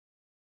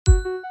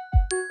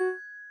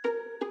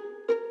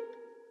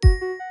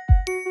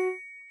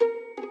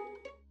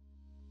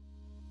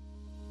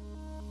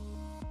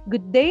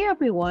Good day,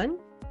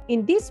 everyone.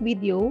 In this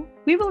video,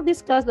 we will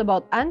discuss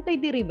about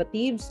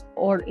antiderivatives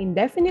or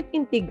indefinite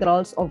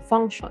integrals of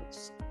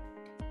functions.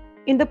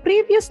 In the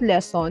previous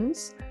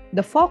lessons,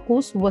 the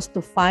focus was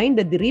to find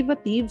the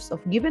derivatives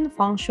of given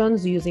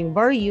functions using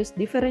various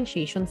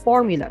differentiation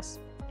formulas.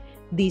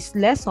 This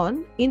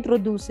lesson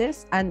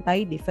introduces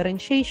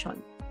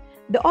antidifferentiation,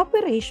 the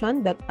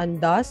operation that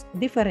undoes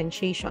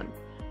differentiation,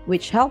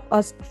 which helps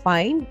us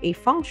find a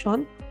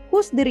function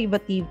whose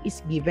derivative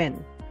is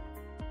given.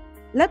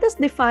 Let us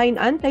define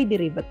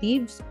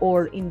antiderivatives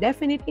or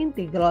indefinite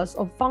integrals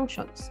of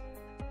functions.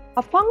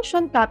 A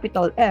function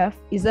capital F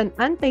is an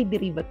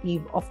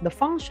antiderivative of the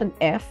function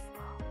f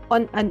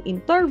on an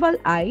interval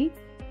I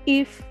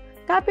if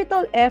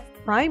capital F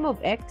prime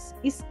of x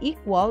is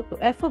equal to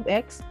f of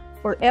x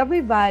for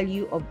every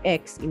value of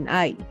x in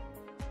I.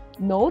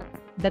 Note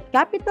that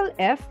capital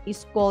F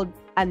is called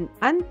an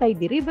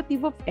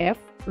antiderivative of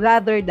f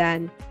rather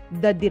than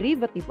the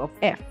derivative of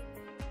f.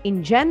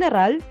 In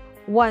general,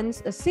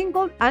 once a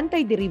single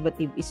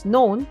antiderivative is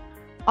known,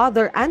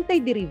 other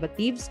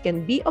antiderivatives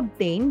can be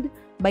obtained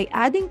by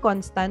adding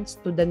constants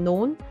to the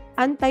known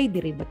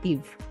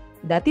antiderivative.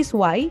 That is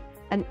why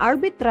an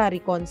arbitrary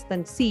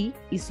constant c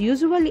is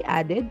usually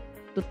added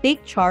to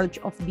take charge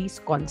of this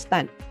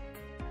constant.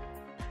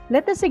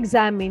 Let us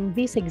examine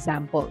this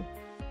example.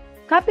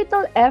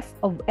 Capital F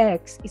of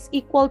x is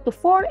equal to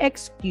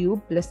 4x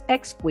cubed plus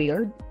x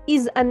squared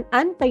is an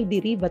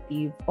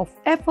antiderivative of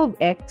f of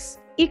x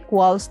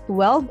equals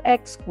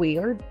 12x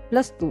squared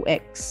plus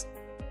 2x.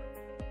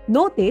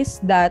 Notice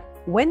that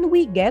when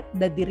we get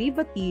the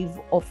derivative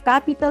of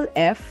capital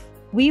F,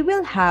 we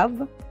will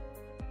have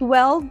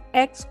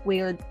 12x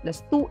squared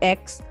plus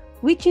 2x,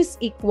 which is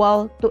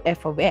equal to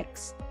f of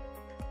x.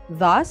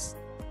 Thus,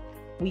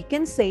 we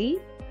can say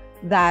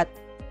that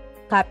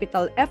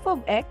capital F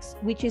of x,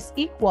 which is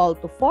equal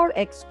to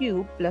 4x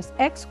cubed plus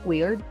x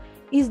squared,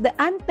 is the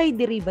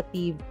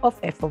antiderivative of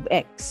f of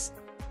x.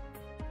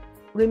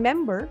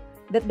 Remember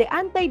that the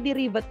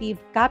antiderivative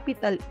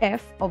capital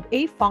F of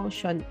a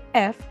function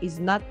f is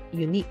not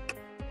unique.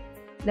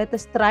 Let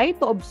us try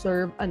to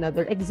observe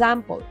another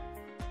example.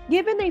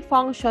 Given a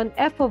function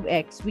f of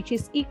x which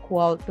is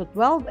equal to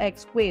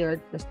 12x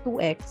squared plus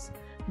 2x,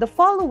 the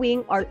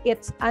following are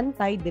its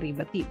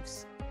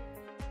antiderivatives.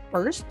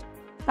 First,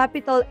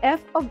 capital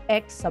F of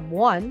x sub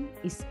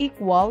 1 is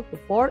equal to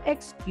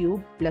 4x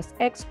cubed plus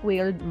x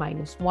squared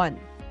minus 1.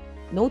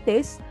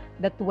 Notice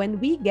that when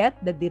we get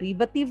the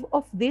derivative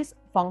of this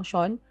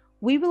function,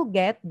 we will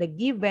get the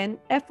given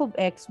f of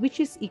x which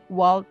is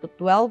equal to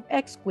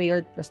 12x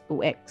squared plus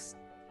 2x.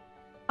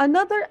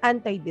 Another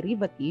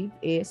antiderivative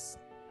is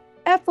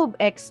f of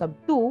x sub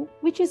 2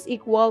 which is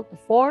equal to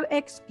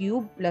 4x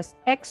cubed plus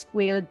x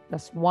squared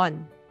plus 1.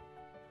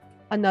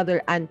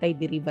 Another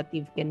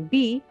antiderivative can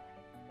be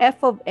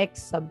f of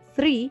x sub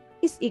 3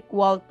 is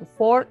equal to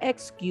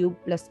 4x cubed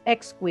plus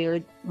x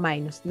squared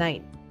minus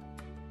 9.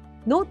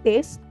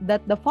 Notice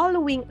that the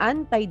following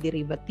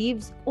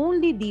antiderivatives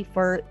only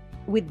differ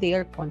with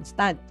their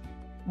constant.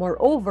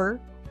 Moreover,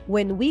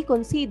 when we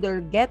consider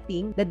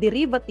getting the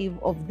derivative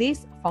of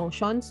these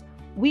functions,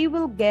 we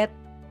will get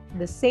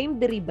the same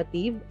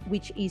derivative,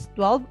 which is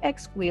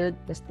 12x squared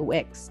plus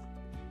 2x.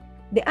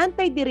 The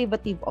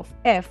antiderivative of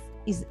f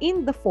is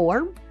in the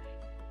form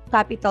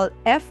capital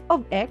F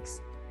of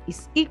x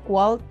is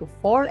equal to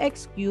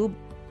 4x cubed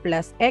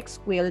plus x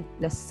squared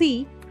plus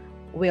c,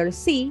 where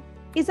c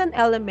is an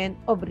element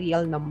of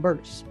real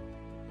numbers.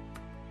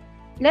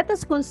 Let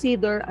us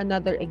consider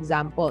another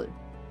example.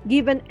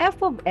 Given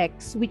f of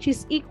x which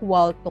is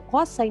equal to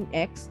cosine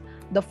x,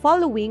 the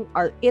following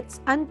are its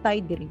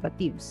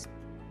antiderivatives.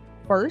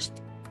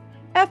 First,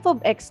 f of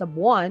x sub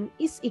 1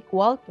 is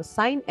equal to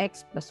sine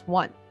x plus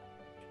 1.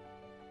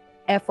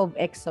 F of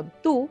x sub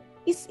 2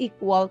 is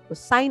equal to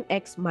sine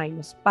x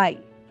minus pi.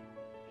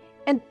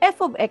 And f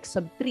of x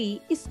sub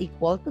 3 is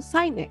equal to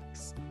sine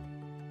x.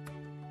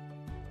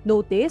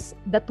 Notice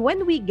that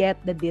when we get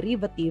the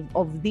derivative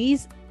of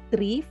these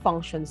three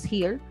functions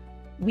here,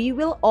 we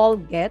will all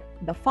get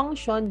the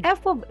function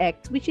f of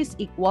x which is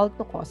equal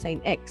to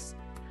cosine x.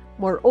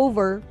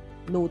 Moreover,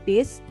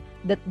 notice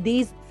that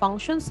these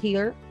functions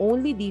here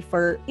only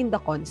differ in the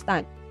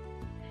constant.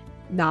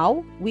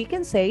 Now, we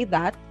can say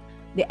that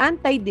the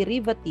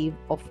antiderivative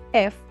of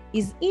f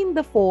is in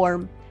the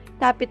form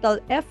capital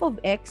F of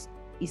x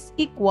is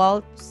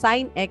equal to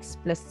sine x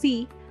plus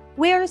c,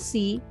 where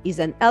c is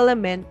an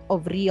element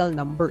of real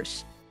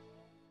numbers.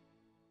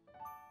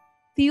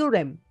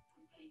 Theorem: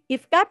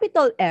 if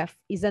capital F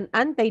is an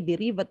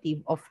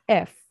antiderivative of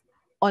f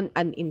on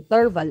an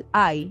interval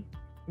I,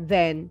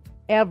 then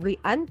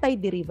every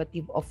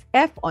antiderivative of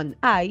f on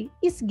I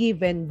is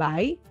given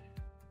by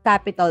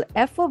capital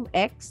F of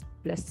x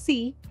plus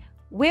c,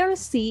 where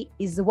c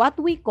is what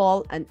we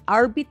call an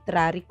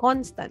arbitrary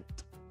constant.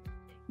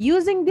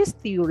 Using this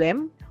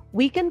theorem,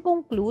 we can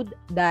conclude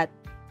that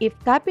if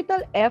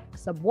capital F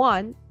sub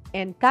 1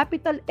 and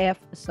capital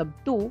F sub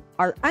 2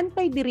 are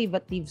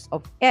antiderivatives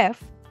of f,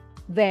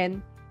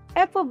 then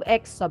f of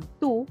x sub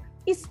 2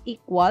 is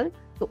equal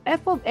to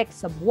f of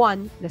x sub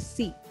 1 plus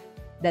c.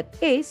 That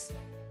is,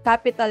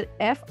 capital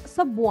F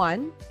sub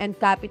 1 and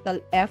capital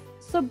F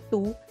sub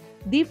 2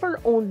 differ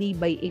only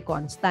by a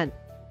constant.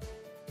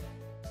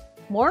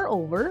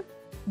 Moreover,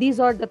 these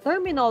are the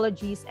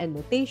terminologies and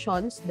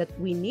notations that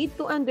we need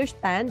to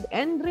understand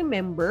and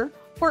remember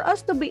for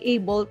us to be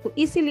able to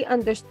easily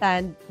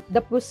understand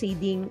the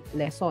preceding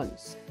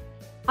lessons.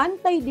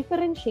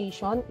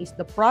 Antidifferentiation is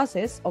the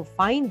process of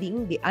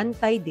finding the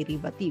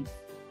antiderivative.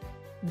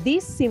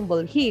 This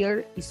symbol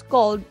here is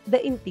called the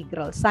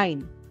integral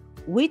sign,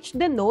 which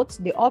denotes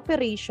the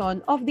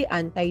operation of the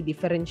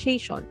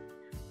antidifferentiation.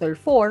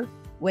 Therefore,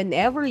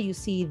 whenever you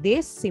see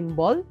this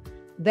symbol,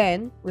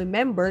 then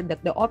remember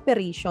that the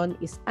operation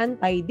is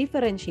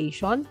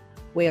antidifferentiation,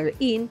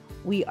 wherein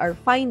we are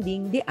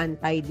finding the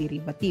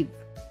antiderivative.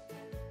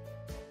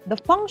 The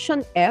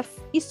function f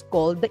is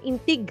called the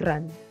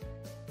integrand.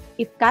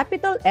 If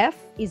capital F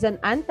is an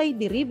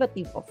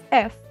antiderivative of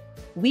f,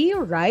 we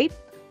write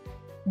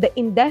the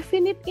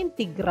indefinite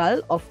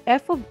integral of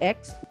f of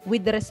x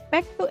with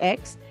respect to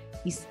x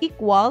is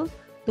equal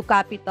to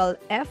capital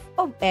F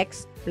of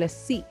x plus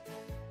c.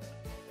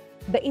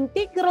 The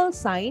integral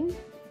sign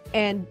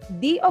and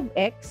d of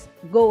x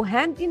go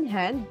hand in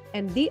hand,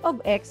 and d of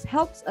x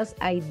helps us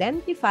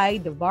identify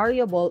the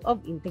variable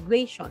of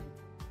integration.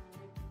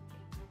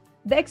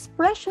 The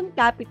expression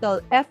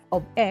capital F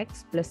of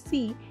x plus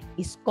c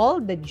is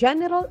called the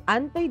general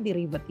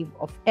antiderivative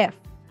of f.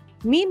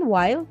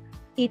 Meanwhile,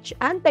 each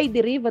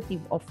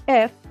antiderivative of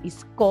f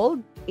is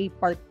called a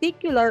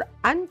particular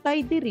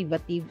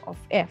antiderivative of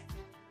f.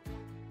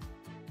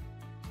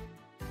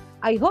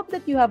 I hope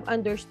that you have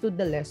understood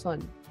the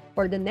lesson.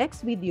 For the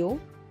next video,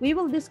 we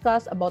will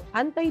discuss about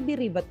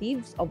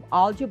antiderivatives of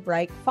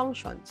algebraic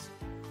functions.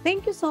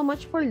 Thank you so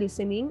much for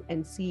listening,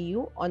 and see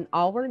you on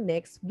our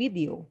next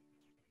video.